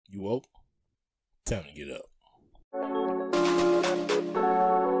You woke? Time to get up.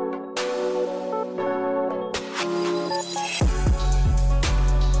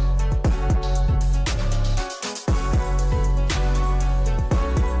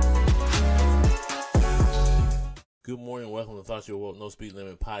 Good morning, welcome to Thoughts You Awoke No Speed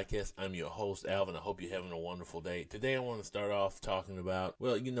Limit Podcast. I'm your host, Alvin. I hope you're having a wonderful day. Today I want to start off talking about,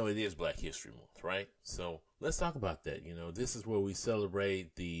 it is Black History Month, right? So let's talk about that. This is where we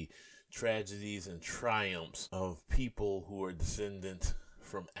celebrate the tragedies and triumphs of people who are descendant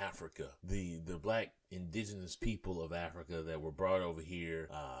from Africa, the black indigenous people of Africa that were brought over here,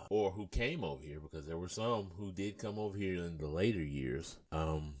 or who came over here, because there were some who did come over here in the later years,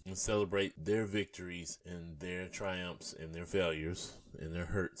 and celebrate their victories and their triumphs and their failures and their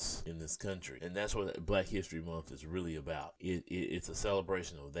hurts in this country. And that's what Black History Month is really about. It's a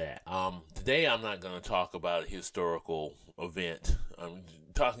celebration of that. Today I'm not going to talk about a historical event. I'm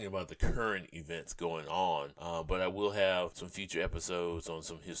talking about the current events going on, but I will have some future episodes on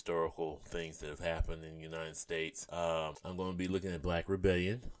some historical things that have happened in the United States. I'm going to be looking at Black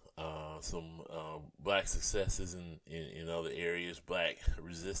Rebellion, some black successes in other areas, black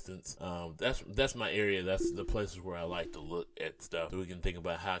resistance. That's my area. That's the places where I like to look at stuff, so we can think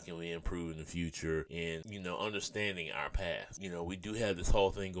about how can we improve in the future, and understanding our past. We do have this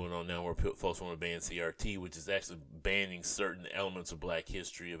whole thing going on now where folks want to ban CRT, which is actually banning certain elements of black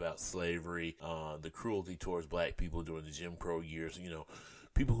history about slavery, the cruelty towards black people during the Jim Crow years.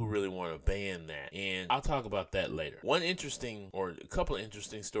 People who really want to ban that. And I'll talk about that later. A couple of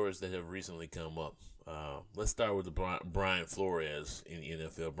interesting stories that have recently come up. Let's start with Brian Flores in the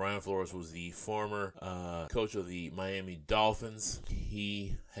NFL. Brian Flores was the former coach of the Miami Dolphins.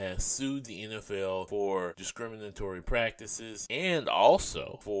 He has sued the NFL for discriminatory practices and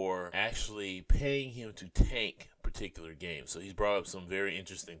also for actually paying him to tank particular games. So he's brought up some very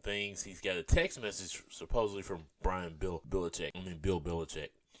interesting things. He's got a text message supposedly from Bill Belichick,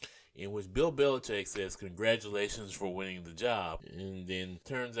 in which Bill Belichick says, "Congratulations for winning the job." And then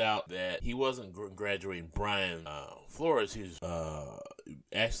turns out that he wasn't congratulating Brian Flores. He was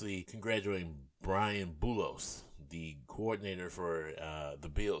actually congratulating Brian Boulos, the coordinator for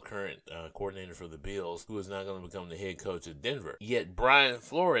current coordinator for the Bills, who is now going to become the head coach at Denver. Yet Brian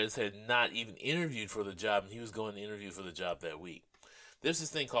Flores had not even interviewed for the job, and he was going to interview for the job that week. There's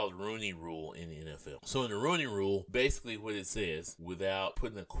this thing called Rooney Rule in the NFL. So in the Rooney Rule, basically what it says, without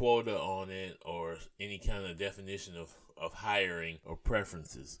putting a quota on it or any kind of definition of hiring or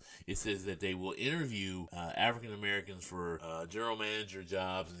preferences, it says that they will interview African Americans for general manager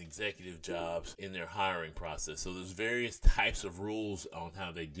jobs and executive jobs in their hiring process. So there's various types of rules on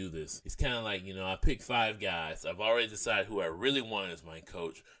how they do this. It's kind of like, I pick 5 guys. I've already decided who I really want as my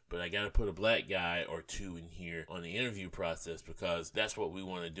coach, but I got to put a black guy or 2 in here on the interview process, because that's what we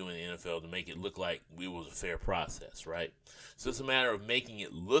want to do in the NFL to make it look like it was a fair process, right? So it's a matter of making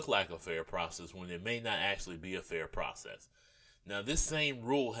it look like a fair process when it may not actually be a fair process. Now, this same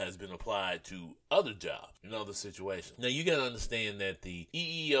rule has been applied to other jobs in other situations. Now, you got to understand that the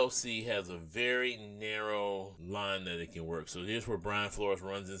EEOC has a very narrow line that it can work. So here's where Brian Flores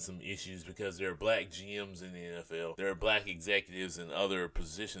runs into some issues, because there are black GMs in the NFL. There are black executives in other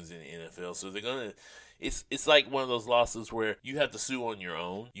positions in the NFL. So they're going to... It's like one of those lawsuits where you have to sue on your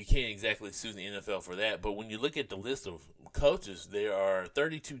own. You can't exactly sue the NFL for that. But when you look at the list of coaches, there are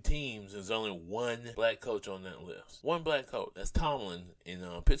 32 teams. There's only one black coach on that list. One black coach. That's Tomlin in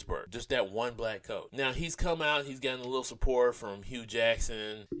Pittsburgh. Just that one black coach. Now, he's come out. He's gotten a little support from Hugh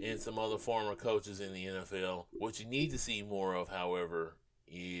Jackson and some other former coaches in the NFL. What you need to see more of, however,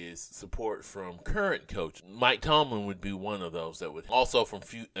 is support from current coaches. Mike Tomlin would be one of those that would also from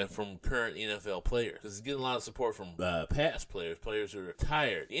current NFL players, because he's getting a lot of support from past players who are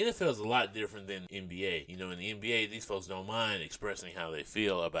retired. The NFL is a lot different than NBA. In the NBA, these folks don't mind expressing how they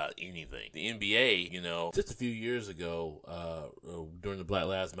feel about anything. The NBA, just a few years ago, during the Black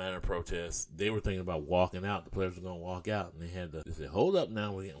Lives Matter protests, they were thinking about walking out. The players were going to walk out, and they said, "Hold up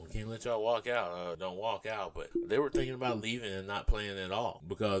now, we can't let y'all walk out. Don't walk out." But they were thinking about leaving and not playing at all,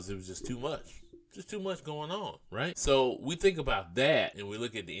 because it was just too much. Just too much going on, right? So we think about that, and we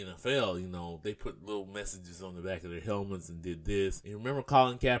look at the NFL, they put little messages on the back of their helmets and did this. And remember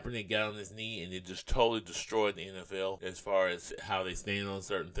Colin Kaepernick got on his knee, and it just totally destroyed the NFL as far as how they stand on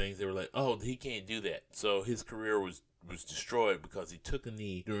certain things. They were like, oh, he can't do that. So his career was was destroyed because he took a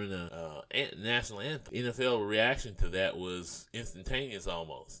knee during the national anthem. NFL reaction to that was instantaneous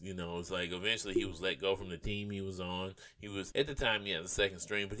almost. You know, it's like eventually he was let go from the team he was on. He was, at the time, he had the second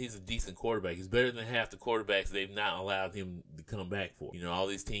string, but he's a decent quarterback. He's better than half the quarterbacks they've not allowed him to come back for. You know, all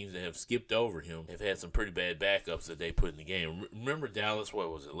these teams that have skipped over him have had some pretty bad backups that they put in the game. Remember Dallas,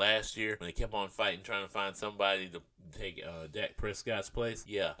 what was it, last year, when they kept on fighting, trying to find somebody to take Dak Prescott's place?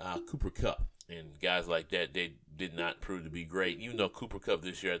 Yeah, Cooper Kupp. And guys like that, they did not prove to be great. Even though Cooper Kupp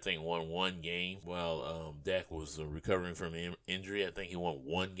this year, I think, won one game while Dak was recovering from injury. I think he won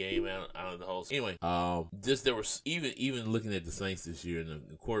one game out of the whole. Anyway, just there was even looking at the Saints this year and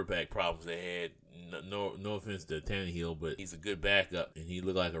the quarterback problems they had. No offense to Tannehill, but he's a good backup, and he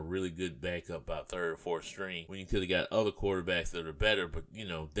looked like a really good backup about third or fourth string. When you could have got other quarterbacks that are better, but you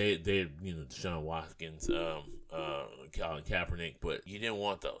know they Deshaun Watkins, Colin Kaepernick, but you didn't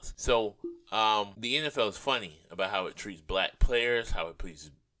want those. So the NFL is funny about how it treats black players, how it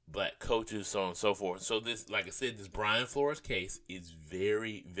treats black coaches, so on and so forth. So this, like I said, this Brian Flores case is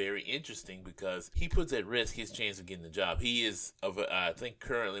very, very interesting because he puts at risk his chance of getting the job. He is, I think,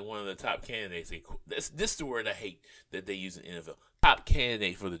 currently one of the top candidates. This is the word I hate that they use in the NFL. Top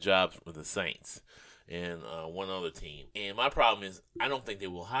candidate for the job with the Saints and one other team. And my problem is I don't think they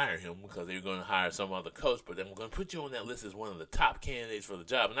will hire him because they're going to hire some other coach, but I'm going to put you on that list as one of the top candidates for the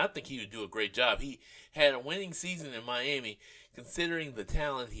job. And I think he would do a great job. He had a winning season in Miami. Considering the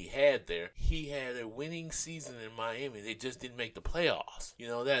talent he had there, he had a winning season in Miami. They just didn't make the playoffs. You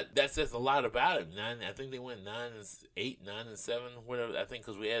know, that says a lot about him. I think they went 9-8, 9-7, whatever. I think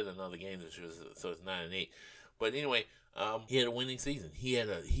because we added another game this year, so it's 9-8. But anyway, he had a winning season. He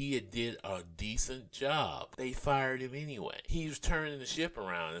did a decent job. They fired him anyway. He was turning the ship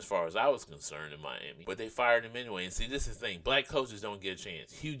around as far as I was concerned in Miami, but they fired him anyway. And see, this is the thing: black coaches don't get a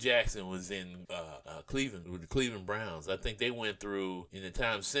chance. Hugh Jackson was in Cleveland with the Cleveland Browns. I think they went through, in the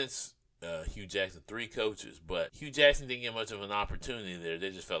time since Hugh Jackson, 3 coaches, but Hugh Jackson didn't get much of an opportunity there. They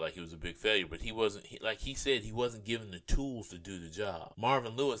just felt like he was a big failure, but he wasn't, like he said, he wasn't given the tools to do the job.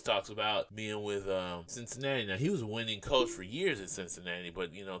 Marvin Lewis talks about being with Cincinnati. Now, he was a winning coach for years at Cincinnati,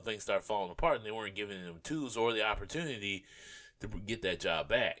 but, you know, things started falling apart and they weren't giving him tools or the opportunity to get that job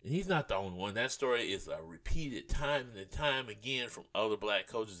back. And he's not the only one. That story is repeated time and time again from other black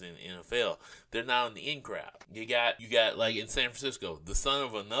coaches in the NFL. They're not in the in crowd. You got like in San Francisco, the son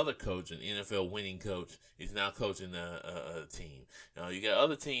of another coach, an NFL winning coach, is now coaching a team. You got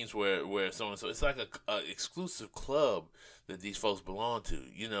other teams where so and so. It's like a exclusive club that these folks belong to.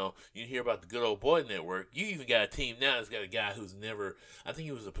 You know, you hear about the Good Old Boy Network. You even got a team now that's got a guy who's never, I think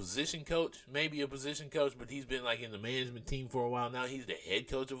he was a position coach, but he's been like in the management team for a while now. He's the head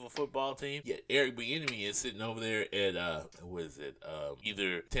coach of a football team. Yet Eric Bieniemy is sitting over there at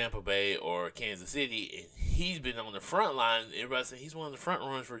either Tampa Bay or Kansas City, and he's been on the front line. Everybody's saying he's one of the front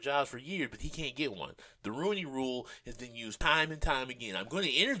runners for jobs for years, but he can't get one. The Rooney Rule has been used time and time again. I'm going to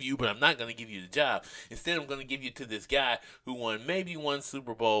interview, but I'm not going to give you the job. Instead, I'm going to give you to this guy who won maybe one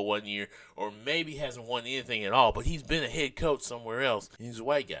Super Bowl one year, or maybe hasn't won anything at all, but he's been a head coach somewhere else, and he's a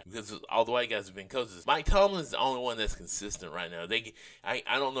white guy, because all the white guys have been coaches. Mike Tomlin is the only one that's consistent right now.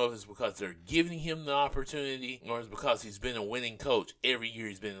 I don't know if it's because they're giving him the opportunity, or it's because he's been a winning coach every year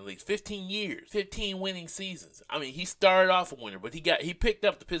he's been in the league. 15 years, 15 winning seasons. I mean, he started off a winner, but he picked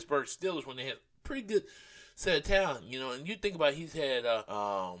up the Pittsburgh Steelers when they had pretty good set of talent, you know. And you think about it, he's had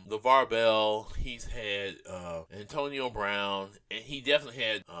LeVar Bell, he's had Antonio Brown, and he definitely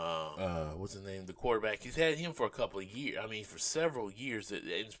had what's his name, the quarterback. He's had him for a couple of years. I mean, for several years.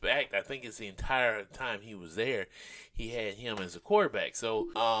 In fact, I think it's the entire time he was there, he had him as a quarterback. So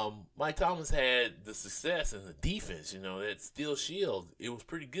Mike Thomas had the success and the defense, you know, that Steel Shield. It was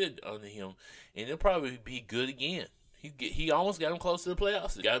pretty good under him, and it'll probably be good again. He almost got him close to the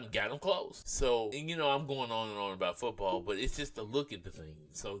playoffs. Got him close. So, and you know, I'm going on and on about football, but it's just to look at the thing.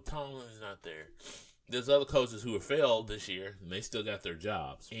 So Tomlin is not there. There's other coaches who have failed this year, and they still got their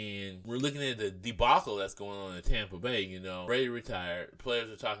jobs. And we're looking at the debacle that's going on in Tampa Bay. You know, Brady retired.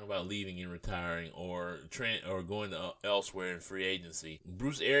 Players are talking about leaving and retiring, or going to elsewhere in free agency.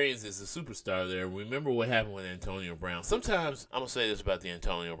 Bruce Arians is a superstar there. Remember what happened with Antonio Brown. Sometimes I'm gonna say this about the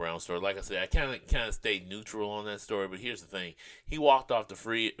Antonio Brown story. Like I said, I kind of stayed neutral on that story. But here's the thing: he walked off the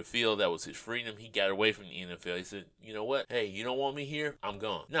field. That was his freedom. He got away from the NFL. He said, "You know what? Hey, you don't want me here? I'm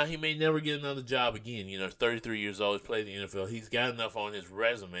gone." Now he may never get another job again. again, 33 years old, he's played in the NFL. He's got enough on his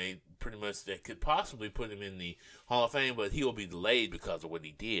resume, pretty much, that could possibly put him in the Hall of Fame, but he'll be delayed because of what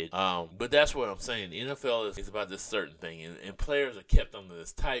he did. But that's what I'm saying. The NFL is about this certain thing, and players are kept under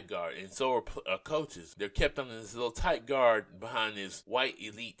this tight guard, and so are coaches. They're kept under this little tight guard behind this white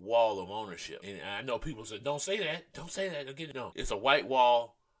elite wall of ownership. And I know people say, don't say that. Don't say that. Don't get it. No, it's a white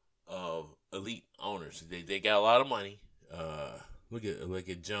wall of elite owners. They got a lot of money. Look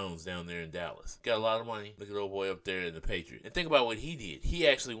at Jones down there in Dallas. Got a lot of money. Look at old boy up there in the Patriots. And think about what he did. He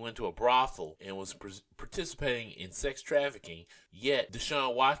actually went to a brothel and was participating in sex trafficking. Yet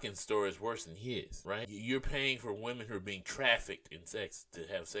Deshaun Watkins' story is worse than his, right? You're paying for women who are being trafficked in sex to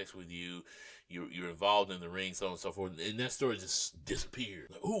have sex with you. You're involved in the ring, so on and so forth. And that story just disappeared.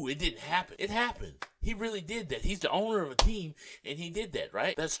 Like, ooh, it didn't happen. It happened. He really did that. He's the owner of a team, and he did that,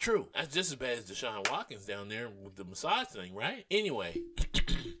 right? That's true. That's just as bad as Deshaun Watkins down there with the massage thing, right? Anyway,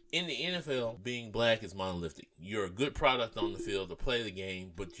 in the NFL, being black is monolithic. You're a good product on the field to play the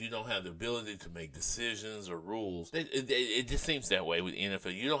game, but you don't have the ability to make decisions or rules. It just seems that way with the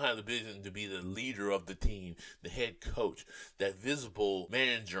NFL. You don't have the ability to be the leader of the team, the head coach, that visible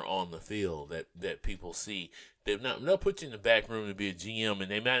manager on the field that people see. They'll put you in the back room to be a GM,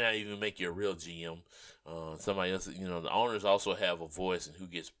 and they might not even make you a real GM. Somebody else, the owners also have a voice in who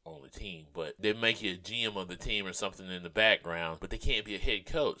gets on the team, but they make you a GM of the team or something in the background, but they can't be a head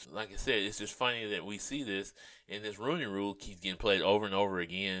coach. Like I said, it's just funny that we see this, and this Rooney Rule keeps getting played over and over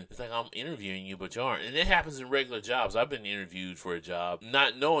again. It's like, I'm interviewing you, but you aren't. And it happens in regular jobs. I've been interviewed for a job,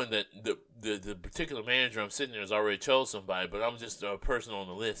 not knowing that the particular manager I'm sitting there has already chose somebody, but I'm just a person on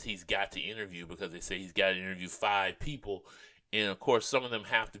the list he's got to interview because they say he's got to interview 5 people. And, of course, some of them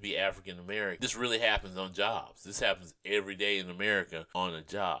have to be African-American. This really happens on jobs. This happens every day in America on a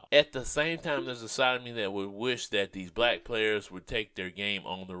job. At the same time, there's a side of me that would wish that these black players would take their game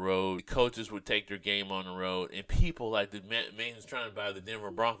on the road. The coaches would take their game on the road. And people like the man who's trying to buy the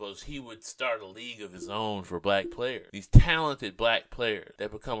Denver Broncos, he would start a league of his own for black players. These talented black players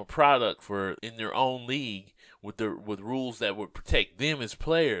that become a product in their own league with rules that would protect them as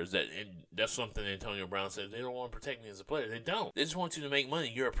players. And that's something Antonio Brown said. They don't want to protect me as a player. They don't. They just want you to make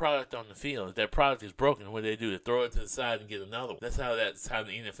money. You're a product on the field. If that product is broken, what do? They throw it to the side and get another one. That's how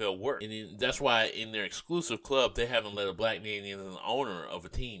the NFL works. And that's why in their exclusive club, they haven't let a black man in as an owner of a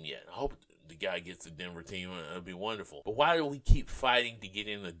team yet. I hope the guy gets the Denver team. It'll be wonderful. But why do we keep fighting to get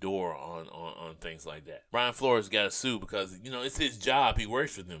in the door on things like that? Brian Flores got to sue because, it's his job. He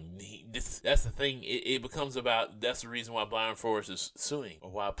works for them. That's the thing. It becomes about, that's the reason why Brian Flores is suing or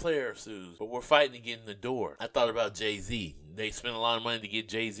why a player sues. But we're fighting to get in the door. I thought about Jay-Z. They spent a lot of money to get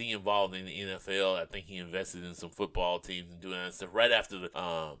Jay-Z involved in the NFL. I think he invested in some football teams and doing that stuff right after the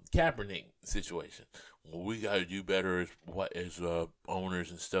Kaepernick situation. Well, we got to do better as owners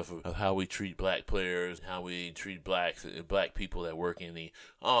and stuff of how we treat black players, how we treat black people that work in the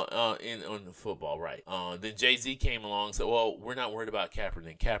on the football, right? Then Jay-Z came along and said, "Well, we're not worried about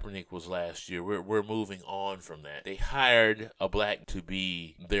Kaepernick. Kaepernick was last year. We're moving on from that." They hired a black to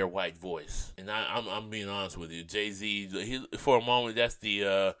be their white voice, and I'm being honest with you, Jay-Z. For a moment, that's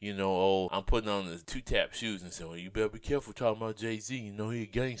the I'm putting on the 2-tap shoes and saying, "Well, you better be careful talking about Jay-Z. He a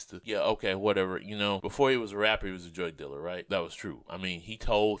gangster." Yeah, okay, whatever. Before he was a rapper, he was a drug dealer, right? That was true. I mean, he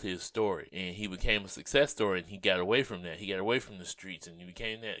told his story, and he became a success story, and he got away from that. He got away from the streets, and he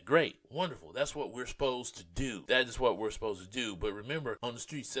became that. Great. Wonderful. That's what we're supposed to do. That is what we're supposed to do. But remember, on the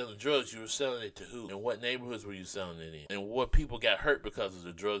street selling drugs, you were selling it to who? And what neighborhoods were you selling it in? And what people got hurt because of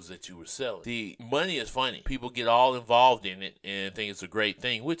the drugs that you were selling? The money is funny. People get all involved in it and think it's a great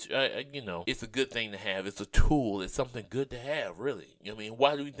thing, which, it's a good thing to have. It's a tool. It's something good to have, really.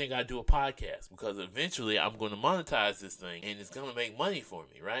 Why do you think I do a podcast? Because eventually I'm going to monetize this thing, and it's going to make money for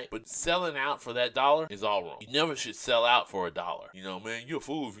me, right? But selling out for that dollar is all wrong. You never should sell out for $1. Man, you're a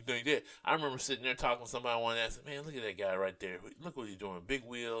fool if you think that. I remember sitting there talking with somebody one day. I said, man, look at that guy right there. Look what he's doing. Big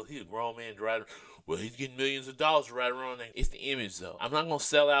wheel. He's a grown man driving. Well, he's getting millions of dollars right around there. It's the image, though. I'm not going to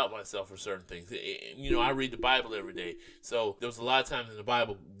sell out myself for certain things. I read the Bible every day. So there was a lot of times in the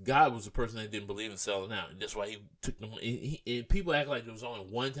Bible, God was a person that didn't believe in selling out. And that's why he took them. And people act like there was only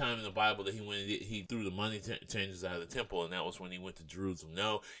one time in the Bible that he threw the money changers out of the temple, and that was when he went to Jerusalem.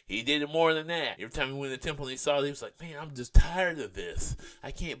 No, he did it more than that. Every time he went to the temple and he saw it, he was like, man, I'm just tired of this. I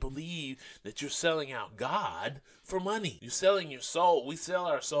can't believe that you're selling out God for money. You're selling your soul. We sell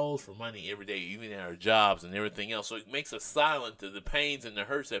our souls for money every day, even in our jobs and everything else. So it makes us silent to the pains and the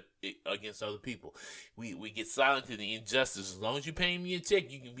hurts against other people. We get silent to the injustice. As long as you pay me a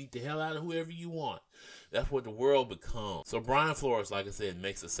check, you can beat the hell out of whoever you want. That's what the world becomes. So Brian Flores, like I said,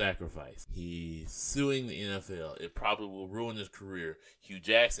 makes a sacrifice. He's suing the NFL. It probably will ruin his career. Hugh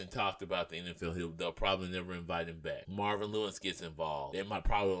Jackson talked about the NFL. They'll probably never invite him back. Marvin Lewis gets involved. They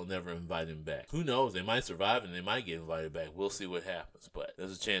probably will never invite him back. Who knows? They might survive and they might get invited back. We'll see what happens, but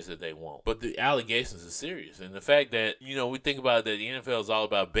there's a chance that they won't. But the allegations are serious. And the fact that, we think about that the NFL is all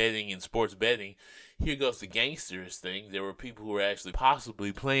about betting and sports betting. Here goes the gangsters thing. There were people who were actually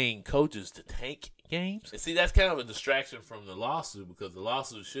possibly playing coaches to tank games. And see, that's kind of a distraction from the lawsuit, because the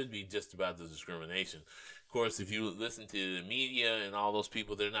lawsuit should be just about the discrimination. Of course, if you listen to the media and all those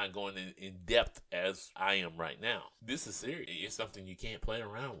people, they're not going in depth as I am right now. This is serious. It's something you can't play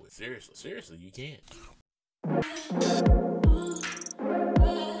around with. Seriously, you can't.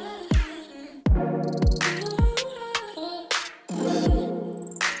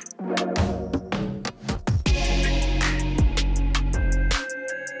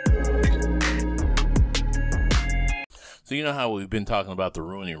 So you know how we've been talking about the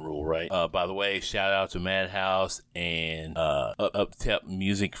Rooney Rule, right? By the way, shout out to Madhouse and Uptemp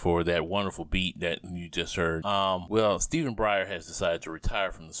Music for that wonderful beat that you just heard. Well, Stephen Breyer has decided to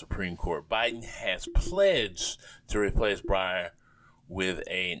retire from the Supreme Court. Biden has pledged to replace Breyer with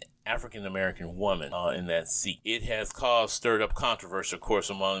an African-American woman in that seat. It has stirred up controversy, of course,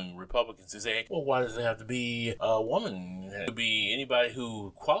 among Republicans who say, well, why does it have to be a woman? It could be anybody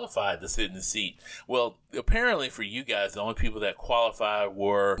who qualified to sit in the seat. Well, apparently for you guys, the only people that qualified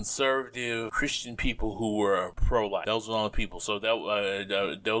were conservative Christian people who were pro-life. Those were the only people. So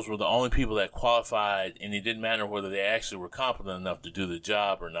those were the only people that qualified, and it didn't matter whether they actually were competent enough to do the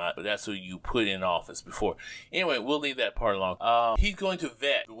job or not, but that's who you put in office before. Anyway, we'll leave that part alone. He's going to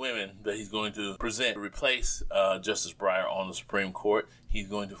vet the women that he's going to present to replace Justice Breyer on the Supreme Court. He's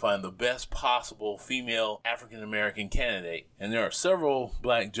going to find the best possible female African-American candidate. And there are several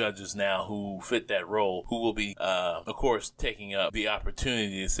black judges now who fit that role, who will be, of course, taking up the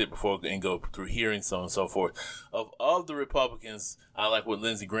opportunity to sit before and go through hearings, so on and so forth. Of the Republicans, I like what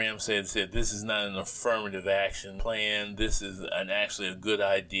Lindsey Graham said, this is not an affirmative action plan. This is actually a good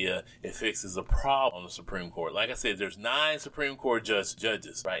idea. It fixes a problem on the Supreme Court. Like I said, there's 9 Supreme Court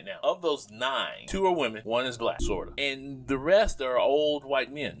judges right now. Of those 9, 2 are women, 1 is black, sort of. And the rest are old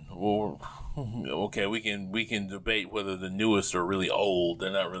white men. Or, okay, we can debate whether the newest are really old. They're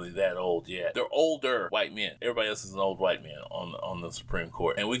not really that old yet. They're older white men. Everybody else is an old white man on the Supreme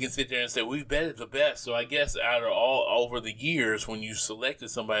Court. And we can sit there and say, we've betted the best. So I guess out of all over the years, when you selected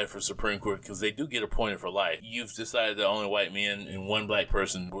somebody for Supreme Court, because they do get appointed for life, you've decided that only white men and 1 black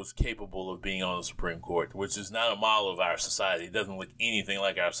person was capable of being on the Supreme Court, which is not a model of our society. It doesn't look anything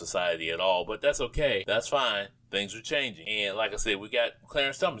like our society at all, but that's okay. That's fine. Things are changing. And like I said, we got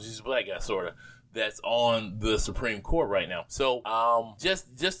Clarence Thomas, he's a black guy, sort of, that's on the Supreme Court right now. So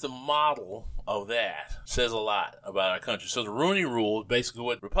just the model of that says a lot about our country. So the Rooney Rule, basically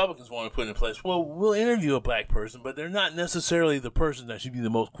what Republicans want to put in place, well, we'll interview a black person, but they're not necessarily the person that should be the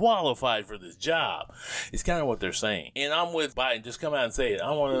most qualified for this job. It's kind of what they're saying. And I'm with Biden. Just come out and say it.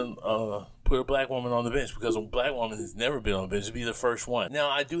 I want to put a black woman on the bench, because a black woman has never been on the bench. It'd be the first one. Now,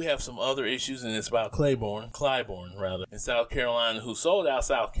 I do have some other issues, and it's about Clyburn, in South Carolina, who sold out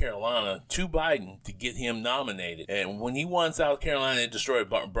South Carolina to Biden to get him nominated. And when he won South Carolina, it destroyed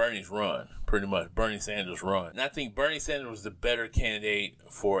Bernie's run. Pretty much, Bernie Sanders' run. And I think Bernie Sanders was the better candidate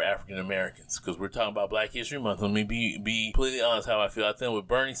for African Americans, because we're talking about Black History Month. Let me be completely honest how I feel. I think with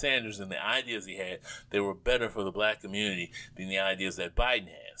Bernie Sanders and the ideas he had, they were better for the black community than the ideas that Biden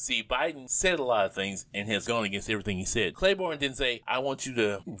had. See, Biden said a lot of things and has gone against everything he said. Clyburn didn't say, I want you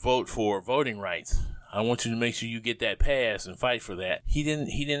to vote for voting rights. I want you to make sure you get that passed and fight for that. He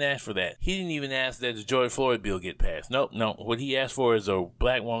didn't ask for that. He didn't even ask that the George Floyd bill get passed. Nope. What he asked for is a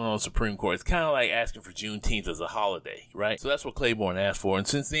black woman on the Supreme Court. It's kind of like asking for Juneteenth as a holiday, right? So that's what Clyburn asked for. And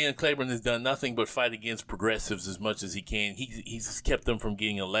since then, Clyburn has done nothing but fight against progressives as much as he can. He's kept them from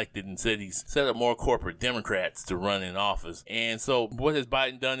getting elected, and said he's set up more corporate Democrats to run in office. And so what has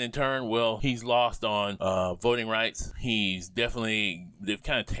Biden done in turn? Well, he's lost on voting rights. They've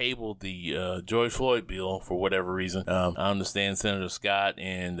kind of tabled the George Floyd bill for whatever reason. I understand Senator Scott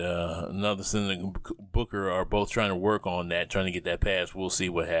and another Senator Booker are both trying to work on that, trying to get that passed. We'll see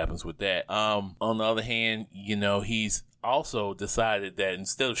what happens with that. On the other hand, he's also decided that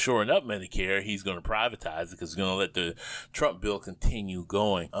instead of shoring up Medicare, he's going to privatize it, because he's going to let the Trump bill continue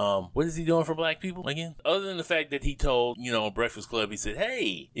going. What is he doing for black people again? Other than the fact that he told, on Breakfast Club, he said,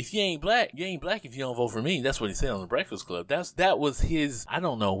 hey, if you ain't black if you don't vote for me. That's what he said on the Breakfast Club. That was his, I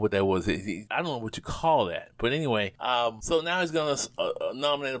don't know what that was. I don't know what you call that. But anyway, so now he's going to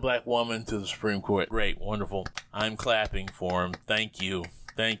nominate a black woman to the Supreme Court. Great, wonderful. I'm clapping for him. Thank you.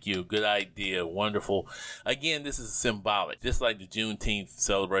 Thank you. Good idea. Wonderful. Again, this is symbolic. Just like the Juneteenth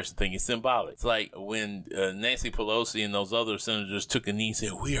celebration thing is symbolic. It's like when Nancy Pelosi and those other senators took a knee and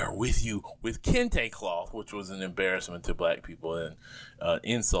said, "We are with you," with kente cloth, which was an embarrassment to black people and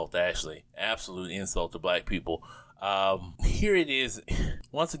insult, actually. Absolute insult to black people. Here it is.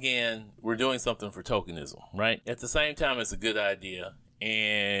 Once again, we're doing something for tokenism, right? At the same time, it's a good idea.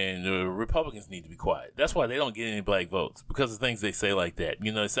 And the Republicans need to be quiet. That's why they don't get any black votes, because of things they say like that.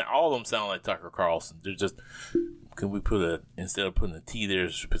 You know, all of them sound like Tucker Carlson. They're just, can we instead of putting a T there,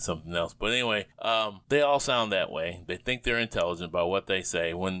 just put something else. But anyway, they all sound that way. They think they're intelligent about what they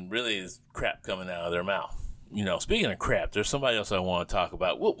say when really it's crap coming out of their mouth. You know, speaking of crap, there's somebody else I want to talk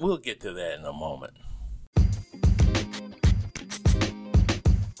about. We'll get to that in a moment.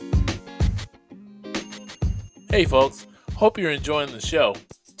 Hey folks, hope you're enjoying the show.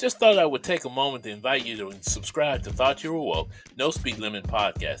 Just thought I would take a moment to invite you to subscribe to Thought You Were Woke, No Speed Limit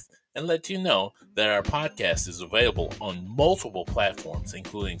Podcast, and let you know that our podcast is available on multiple platforms,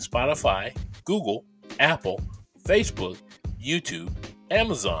 including Spotify, Google, Apple, Facebook, YouTube,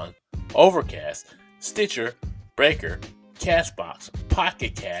 Amazon, Overcast, Stitcher, Breaker, Castbox,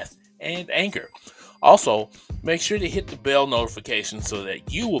 Pocket Cast, and Anchor. Also, make sure to hit the bell notification so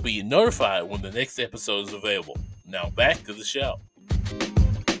that you will be notified when the next episode is available. Now back to the show.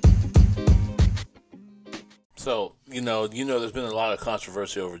 So, there's been a lot of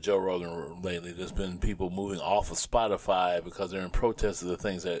controversy over Joe Rogan lately. There's been people moving off of Spotify because they're in protest of the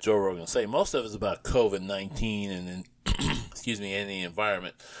things that Joe Rogan say. Most of it's about COVID-19 and and the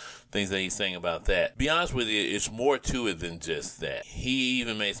environment. Things that he's saying about that. Be honest with you, it's more to it than just that. He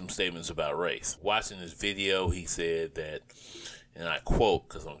even made some statements about race. Watching this video, he said that, and I quote,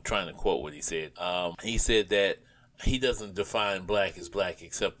 because I'm trying to quote what he said. He said that he doesn't define black as black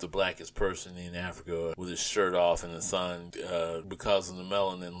except the blackest person in Africa with his shirt off in the sun because of the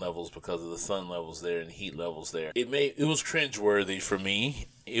melanin levels, because of the sun levels there and the heat levels there. It was cringeworthy for me.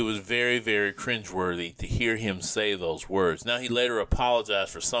 It was very, very cringeworthy to hear him say those words. Now, he later apologized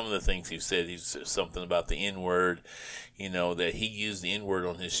for some of the things he said. He said something about the N-word, that he used the N-word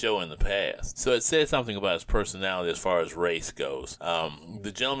on his show in the past. So it said something about his personality as far as race goes.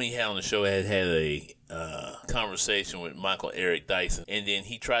 The gentleman he had on the show had a conversation with Michael Eric Dyson, and then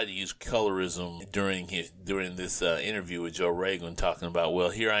he tried to use colorism during this interview with Joe Rogan, talking about, well,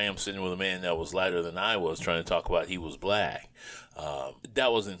 here I am sitting with a man that was lighter than I was, trying to talk about he was black.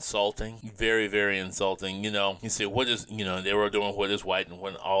 That was insulting, very, very insulting. He said, what is, they were doing what is white and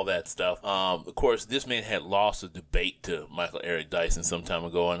what, all that stuff. Of course, this man had lost a debate to Michael Eric Dyson some time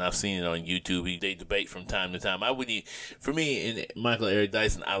ago, and I've seen it on YouTube. They debate from time to time. For me, and Michael Eric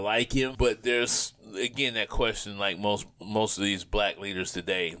Dyson, I like him, but there's, again, that question, like most of these black leaders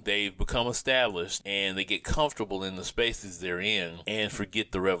today, they've become established and they get comfortable in the spaces they're in and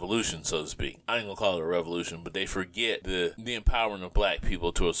forget the revolution, so to speak. I ain't gonna call it a revolution, but they forget the empowerment of black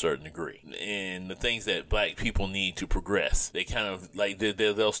people to a certain degree and the things that black people need to progress. They kind of like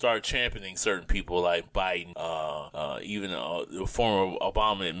they'll start championing certain people like Biden, even the former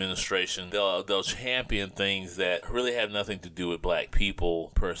Obama administration. They'll champion things that really have nothing to do with black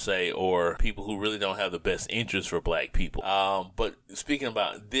people per se, or people who really don't have the best interest for black people. But speaking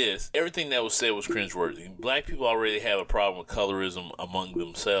about this, everything that was said was cringeworthy. Black people already have a problem with colorism among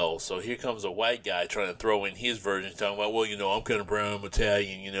themselves. So here comes a white guy trying to throw in his version, talking about, well, I'm kind of brown, I'm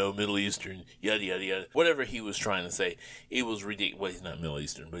Italian, Middle Eastern, yada, yada, yada. Whatever he was trying to say, it was ridiculous. Well, he's not Middle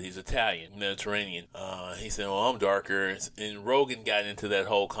Eastern, but he's Italian, Mediterranean. He said, well, I'm darker. And Rogan got into that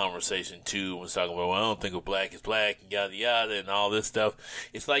whole conversation too, was talking about, well, I don't think a black is black, yada, yada, and all this stuff.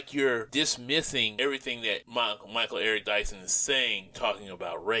 It's like you're dismissing everything that Michael Eric Dyson is saying, talking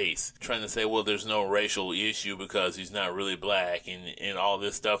about race, trying to say, well, there's no racial issue because he's not really black and all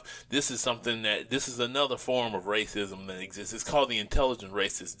this stuff. This is another form of racism that exists. It's called the intelligent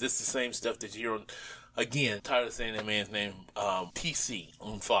racist. This is the same stuff that you're on. Again, tired of saying that man's name, TC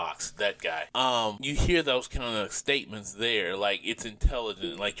on Fox, that guy. You hear those kind of statements there, like it's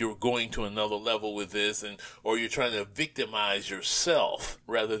intelligent, like you're going to another level with this, or you're trying to victimize yourself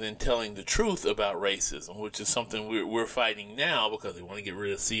rather than telling the truth about racism, which is something we're fighting now because they want to get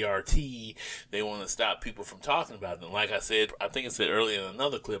rid of CRT. They want to stop people from talking about it. And like I said, I think I said earlier in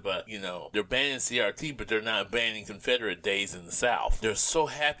another clip, they're banning CRT, but they're not banning Confederate days in the South. They're so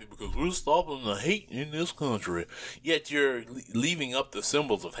happy because we're stopping the hate in this country, yet you're leaving up the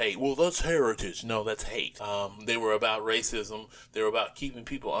symbols of hate. Well, that's heritage. No, that's hate. They were about racism. They were about keeping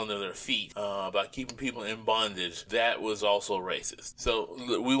people under their feet, about keeping people in bondage. That was also racist. So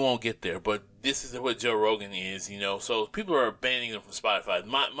we won't get there, but this is what Joe Rogan is, so people are banning them from Spotify.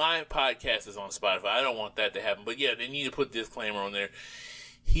 My podcast is on Spotify. I don't want that to happen, but yeah, they need to put a disclaimer on there.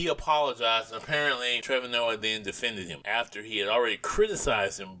 He apologized, and apparently Trevor Noah then defended him after he had already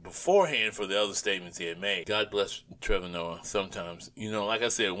criticized him beforehand for the other statements he had made. God bless Trevor Noah. Sometimes, like I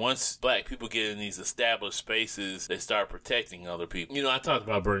said, once black people get in these established spaces, they start protecting other people. I talked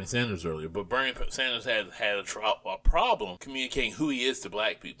about Bernie Sanders earlier, but Bernie Sanders had a problem communicating who he is to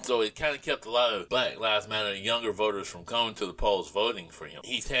black people. So it kind of kept a lot of Black Lives Matter younger voters from coming to the polls voting for him.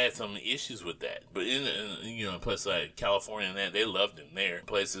 He's had some issues with that. But in places like California and that, they loved him there.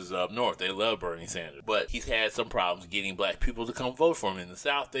 Places up north, they love Bernie Sanders. But he's had some problems getting black people to come vote for him. In the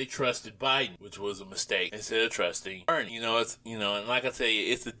South, they trusted Biden, which was a mistake, instead of trusting Bernie. And like I say,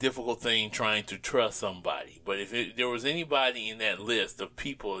 it's a difficult thing trying to trust somebody. But if there was anybody in that list of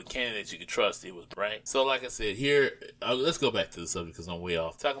people and candidates you could trust, it was right. So like I said, here, let's go back to the subject because I'm way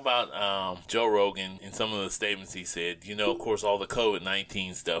off. Talking about Joe Rogan and some of the statements he said, of course, all the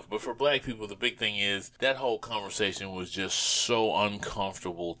COVID-19 stuff. But for black people, the big thing is that whole conversation was just so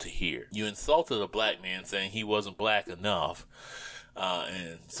uncomfortable to hear. You insulted a black man saying he wasn't black enough.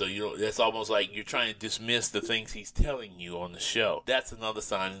 And so that's almost like you're trying to dismiss the things he's telling you on the show. That's another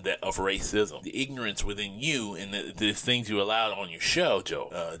sign of racism. The ignorance within you and the things you allowed on your show, Joe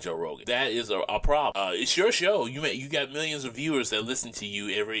Rogan. That is a problem. It's your show. You got millions of viewers that listen to you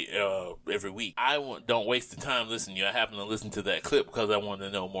every week. I don't waste the time listening to you. I happen to listen to that clip because I wanted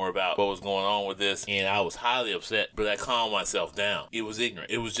to know more about what was going on with this, and I was highly upset, but I calmed myself down. It was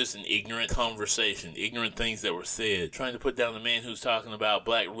ignorant. It was just an ignorant conversation, ignorant things that were said, trying to put down the man who's talking about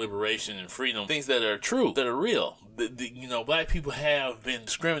black liberation and freedom, things that are true, that are real. Black people have been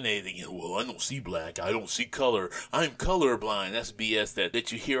discriminated against. Well, I don't see black. I don't see color. I'm colorblind. That's BS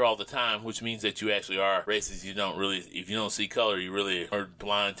that you hear all the time, which means that you actually are racist. If you don't see color, you really are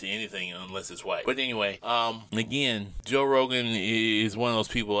blind to anything unless it's white. But anyway, again, Joe Rogan is one of those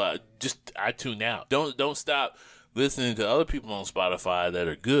people I tune out. Don't stop listening to other people on Spotify that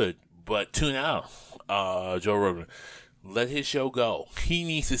are good, but tune out Joe Rogan. Let his show go. He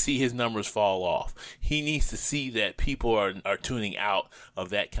needs to see his numbers fall off. He needs to see that people are tuning out of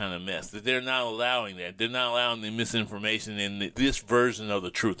that kind of mess. That they're not allowing that. They're not allowing the misinformation and this version of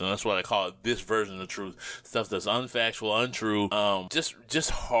the truth. And that's what I call it, this version of the truth. Stuff that's unfactual, untrue, just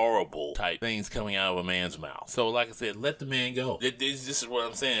horrible type things coming out of a man's mouth. So like I said, let the man go. This is what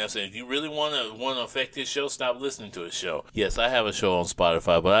I'm saying. I'm saying if you really want to affect his show, stop listening to his show. Yes, I have a show on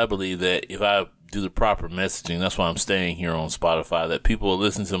Spotify, but I believe that if I do the proper messaging, that's why I'm staying here on Spotify, that people will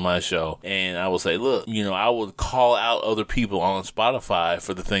listen to my show and I will say, look, I would call out other people on Spotify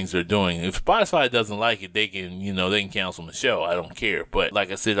for the things they're doing. If Spotify doesn't like it, they can cancel my show. I don't care. But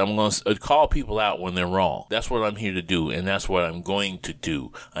like I said, I'm going to call people out when they're wrong. That's what I'm here to do, and that's what I'm going to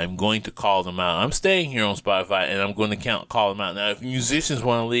do. I'm going to call them out. I'm staying here on Spotify, and I'm going to call them out. Now, if musicians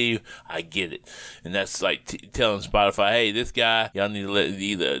want to leave, I get it. And that's like telling Spotify, hey, this guy, y'all need to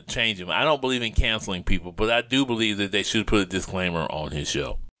either change him. I don't believe in canceling people, but I do believe that they should put a disclaimer on his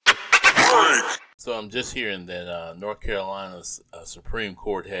show. So I'm just hearing that North Carolina's Supreme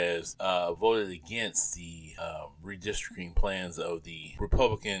Court has voted against the redistricting plans of the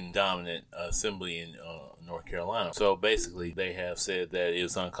Republican-dominant assembly in North Carolina. So basically, they have said that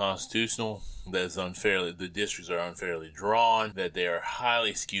it's unconstitutional, that it's unfairly, the districts are unfairly drawn, that they are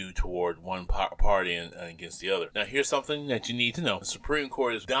highly skewed toward one party and against the other. Now, here's something that you need to know. The Supreme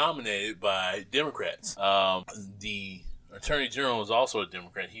Court is dominated by Democrats. The Attorney General is also a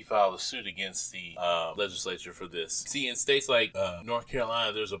Democrat. He filed a suit against the legislature for this. See, in states like North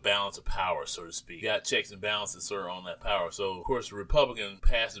Carolina, there's a balance of power, so to speak. You got checks and balances sort of on that power. So, of course, the Republican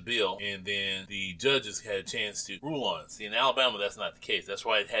passed a bill, and then the judges had a chance to rule on it. See, in Alabama, that's not the case. That's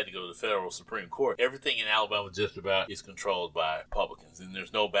why it had to go to the federal Supreme Court. Everything in Alabama just about is controlled by Republicans, and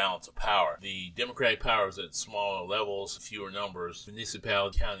there's no balance of power. The Democratic power is at smaller levels, fewer numbers,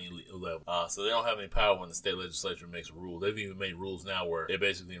 municipality, county level. So they don't have any power when the state legislature makes a rule. They've even made rules now where they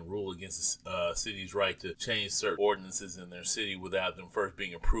basically rule against the city's right to change certain ordinances in their city without them first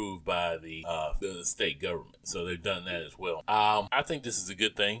being approved by the state government. So they've done that as well. I think this is a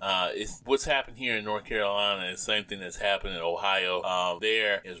good thing. It's what's happened here in North Carolina is the same thing that's happened in Ohio.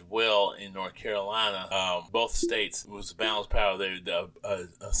 There as well in North Carolina, both states, it was a balanced power. The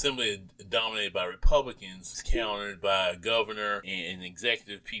assembly dominated by Republicans, countered by a governor and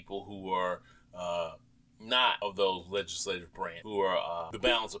executive people who are not of those legislative branch, who are the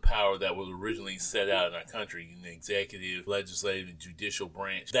balance of power that was originally set out in our country in the executive, legislative, and judicial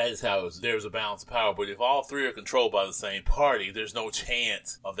branch. That is how there's a balance of power. But if all three are controlled by the same party, there's no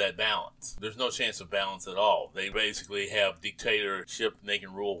chance of that balance. There's no chance of balance at all. They basically have dictatorship, and they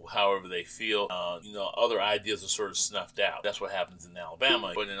can rule however they feel. Other ideas are sort of snuffed out. That's what happens in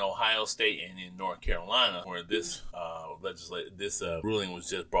Alabama. But in Ohio State and in North Carolina, where this ruling was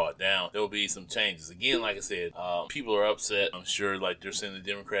just brought down, there will be some changes. Again, like I said, people are upset. I'm sure, like they're saying the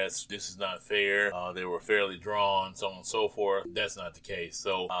Democrats, this is not fair. They were fairly drawn, so on and so forth. That's not the case.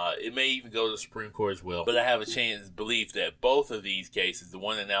 So it may even go to the Supreme Court as well. But I have a belief that both of these cases, the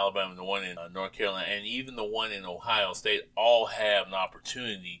one in Alabama and the one in North Carolina, and even the one in Ohio State, all have an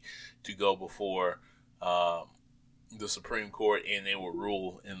opportunity to go before the Supreme Court, and they will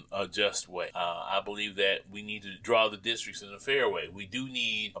rule in a just way. I believe that we need to draw the districts in a fair way. We do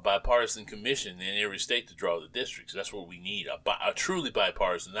need a bipartisan commission in every state to draw the districts. That's what we need. A truly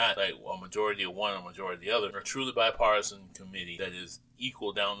bipartisan, not like a majority of one, a majority of the other. A truly bipartisan committee that is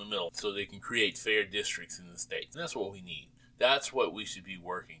equal down the middle, so they can create fair districts in the states. And that's what we need. That's what we should be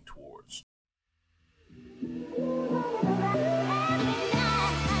working towards.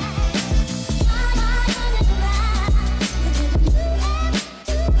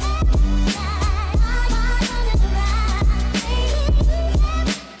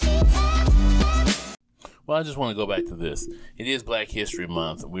 Well, I just want to go back to this. It is Black History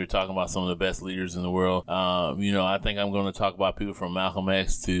Month. We were talking about some of the best leaders in the world. I think I'm going to talk about people from Malcolm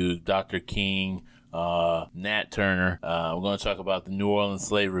X to Dr. King, Nat Turner. We're going to talk about the New Orleans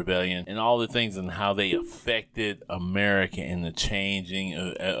Slave Rebellion and all the things and how they affected America in the changing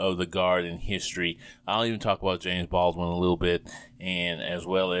of the guard in history. I'll even talk about James Baldwin a little bit, and as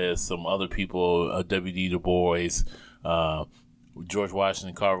well as some other people, W.D. Du Bois, George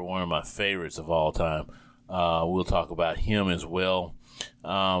Washington Carver, one of my favorites of all time. We'll talk about him as well.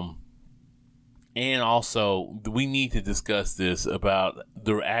 And also, we need to discuss this about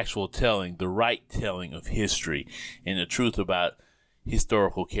the actual telling, the right telling of history and the truth about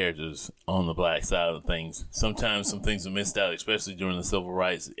historical characters on the black side of things. Sometimes some things are missed out, especially during the civil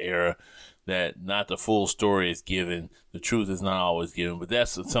rights era, that not the full story is given. The truth is not always given, but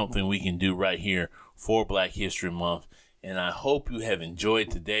that's something we can do right here for Black History Month. And I hope you have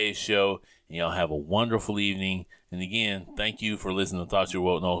enjoyed today's show, and y'all have a wonderful evening. And again, thank you for listening to Thought You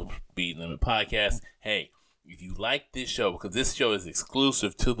Wrote No Speed Limit Podcast. Hey, if you like this show, because this show is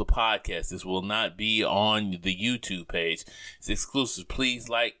exclusive to the podcast, this will not be on the YouTube page. It's exclusive. Please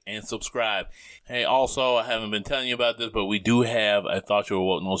like and subscribe. Hey, also, I haven't been telling you about this, but we do have a Thought You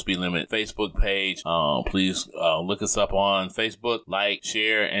Wrote No Speed Limit Facebook page. Please look us up on Facebook, like,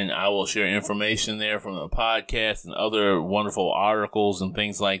 share, and I will share information there from the podcast and other wonderful articles and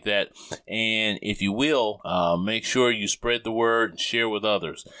things like that. And if you will, make sure you spread the word and share with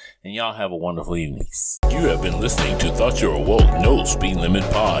others. And y'all have a wonderful evening. You have been listening to Thought You Were Woke No Speed Limit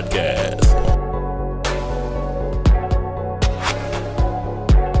Podcast.